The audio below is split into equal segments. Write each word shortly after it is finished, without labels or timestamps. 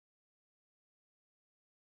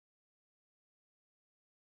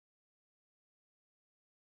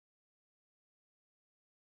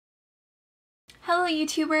Hello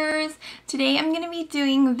YouTubers! Today I'm going to be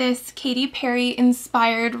doing this Katy Perry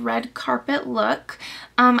inspired red carpet look.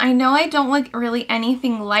 I know I don't look really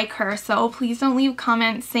anything like her, so please don't leave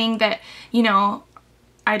comments saying that, you know,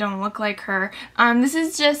 I don't look like her. This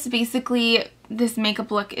is just basically, this makeup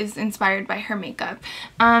look is inspired by her makeup.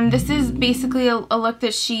 This is basically a look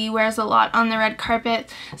that she wears a lot on the red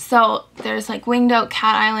carpet. So there's like winged out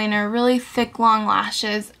cat eyeliner, really thick long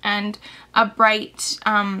lashes, and a bright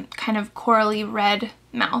kind of corally red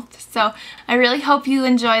mouth. So I really hope you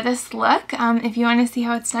enjoy this look. If you want to see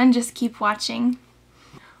how it's done, just keep watching.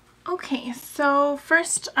 Okay, so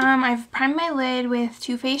first I've primed my lid with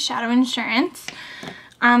Too Faced Shadow Insurance.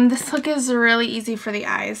 This look is really easy for the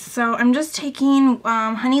eyes. So I'm just taking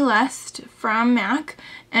Honeylust from MAC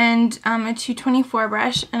and a 224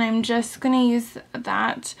 brush, and I'm just going to use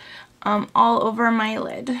that all over my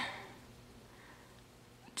lid.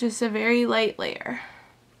 Just a very light layer.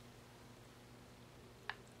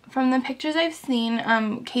 From the pictures I've seen,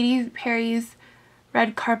 Katy Perry's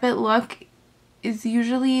red carpet look is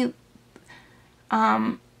usually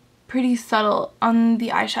pretty subtle on the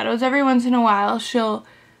eyeshadows. Every once in a while she'll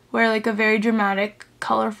wear like a very dramatic,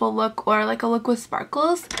 colorful look or like a look with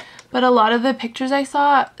sparkles, but a lot of the pictures I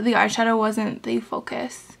saw, the eyeshadow wasn't the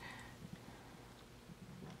focus.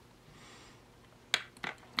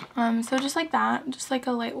 So just like that, just like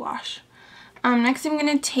a light wash. Next I'm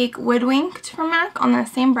going to take Woodwinked from MAC on that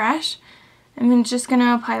same brush. I'm just going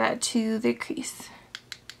to apply that to the crease.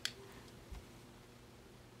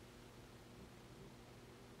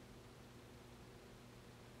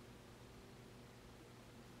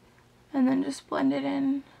 And then just blend it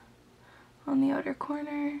in on the outer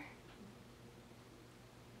corner.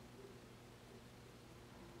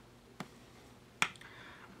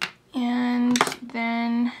 And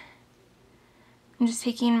then I'm just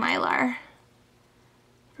taking Mylar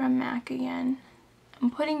from MAC again.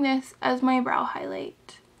 I'm putting this as my brow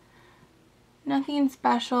highlight. Nothing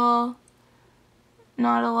special,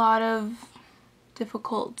 not a lot of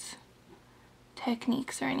difficult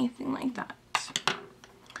techniques or anything like that.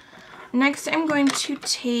 Next I'm going to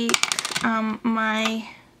take my,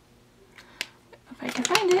 if I can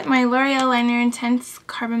find it, my Lineur Intense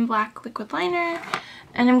Carbon Black liquid liner,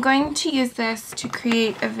 and I'm going to use this to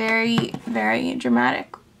create a very, very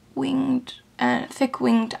dramatic winged, thick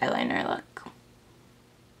winged eyeliner look.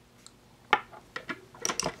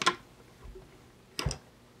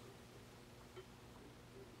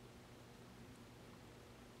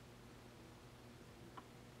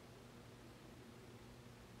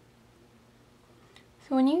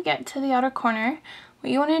 So when you get to the outer corner,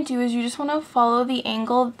 what you want to do is you just want to follow the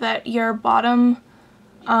angle that your bottom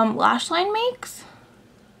lash line makes.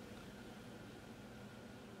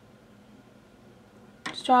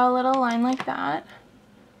 Just draw a little line like that.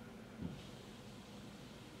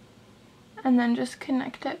 And then just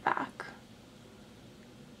connect it back.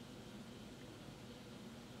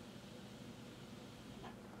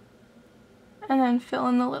 And then fill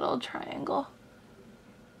in the little triangle.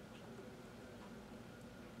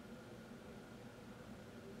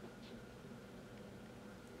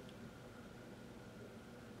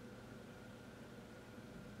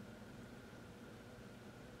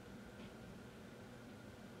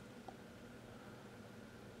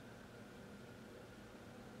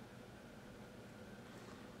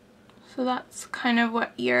 So that's kind of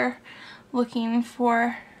what you're looking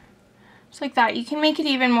for. Just like that. You can make it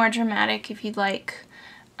even more dramatic if you'd like.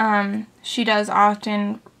 She does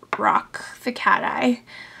often rock the cat eye.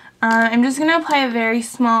 I'm just going to apply a very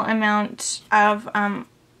small amount of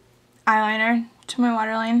eyeliner to my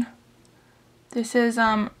waterline. This is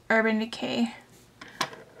Urban Decay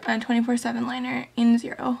 24/7 liner in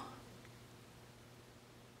 0.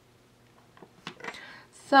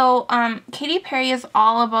 So, Katy Perry is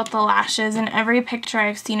all about the lashes. In every picture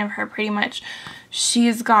I've seen of her, pretty much,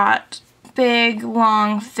 she's got big,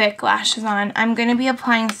 long, thick lashes on. I'm going to be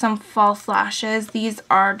applying some false lashes. These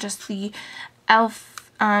are just the e.l.f.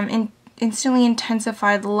 Instantly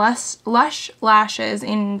Intensified Lush Lashes.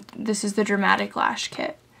 This is the Dramatic Lash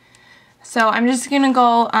Kit. So, I'm just going to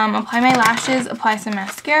go apply my lashes, apply some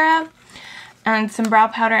mascara, and some brow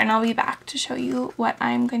powder, and I'll be back to show you what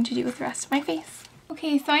I'm going to do with the rest of my face.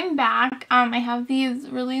 Okay, so I'm back. I have these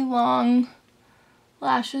really long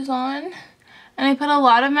lashes on, and I put a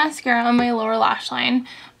lot of mascara on my lower lash line.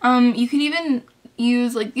 You could even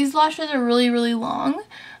use, like, these lashes are really, really long.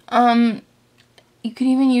 You could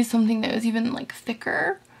even use something that was even, like,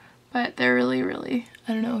 thicker, but they're really, really,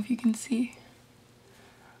 I don't know if you can see,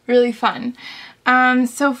 really fun.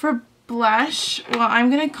 So for blush, well, I'm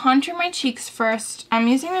going to contour my cheeks first. I'm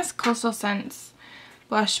using this Coastal Scents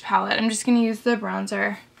blush palette. I'm just going to use the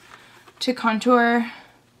bronzer to contour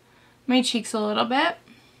my cheeks a little bit.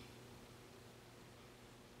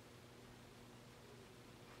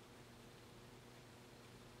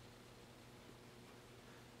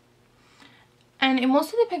 And in most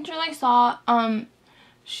of the pictures I saw,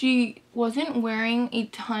 she wasn't wearing a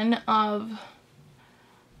ton of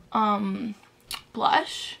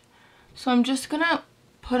blush. So I'm just going to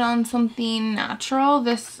put on something natural.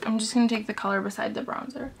 I'm just going to take the color beside the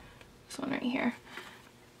bronzer. This one right here.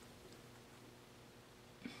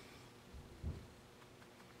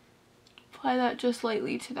 Apply that just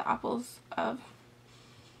lightly to the apples of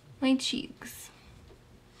my cheeks.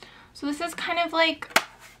 So this is kind of like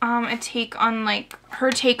a take on like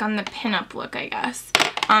her take on the pinup look, I guess.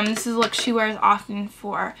 This is a look she wears often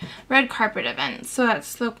for red carpet events, so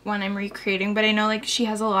that's the one I'm recreating. But I know like she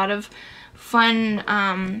has a lot of fun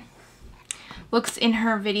looks in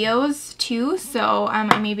her videos too, so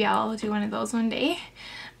maybe I'll do one of those one day.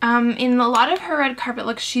 In a lot of her red carpet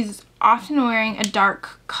looks, she's often wearing a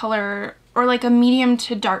dark color or like a medium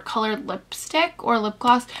to dark colored lipstick or lip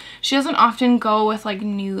gloss. She doesn't often go with like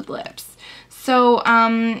nude lips. So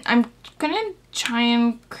I'm gonna try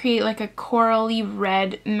and create like a corally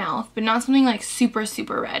red mouth, but not something like super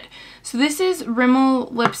red. So this is Rimmel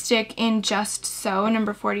lipstick in Just So,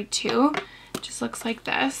 number 42. It just looks like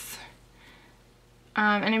this.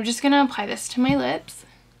 And I'm just gonna apply this to my lips.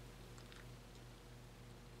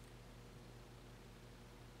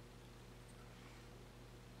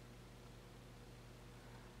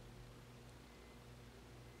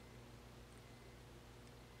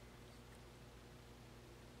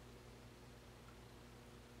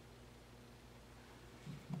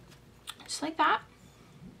 Just like that.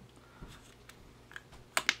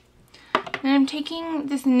 And I'm taking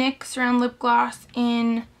this NYX round lip gloss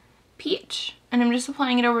in Peach, and I'm just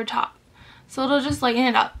applying it over top. So it'll just lighten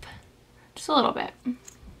it up just a little bit.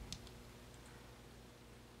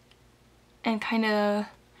 And kind of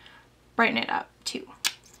brighten it up too.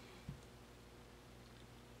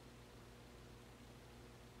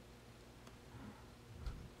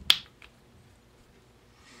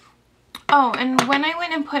 Oh, and when I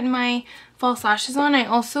went and put my false lashes on, I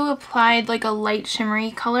also applied like a light shimmery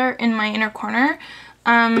color in my inner corner.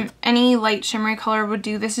 Any light shimmery color would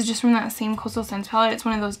do. This is just from that same Coastal Scents palette. It's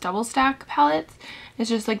one of those double stack palettes. It's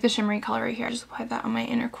just like the shimmery color right here. I just applied that on my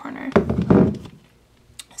inner corner.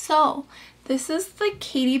 So this is the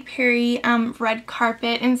Katy Perry red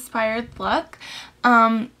carpet inspired look.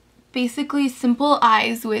 Basically simple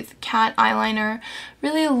eyes with cat eyeliner,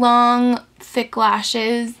 really long thick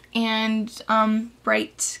lashes, and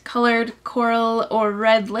bright colored coral or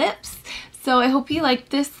red lips. So I hope you liked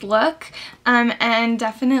this look, and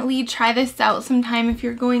definitely try this out sometime if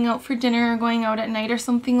you're going out for dinner or going out at night or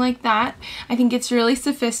something like that. I think it's really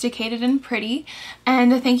sophisticated and pretty.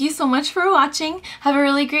 And thank you so much for watching. Have a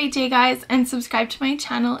really great day, guys, and subscribe to my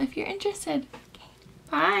channel if you're interested. Okay,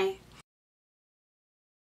 bye!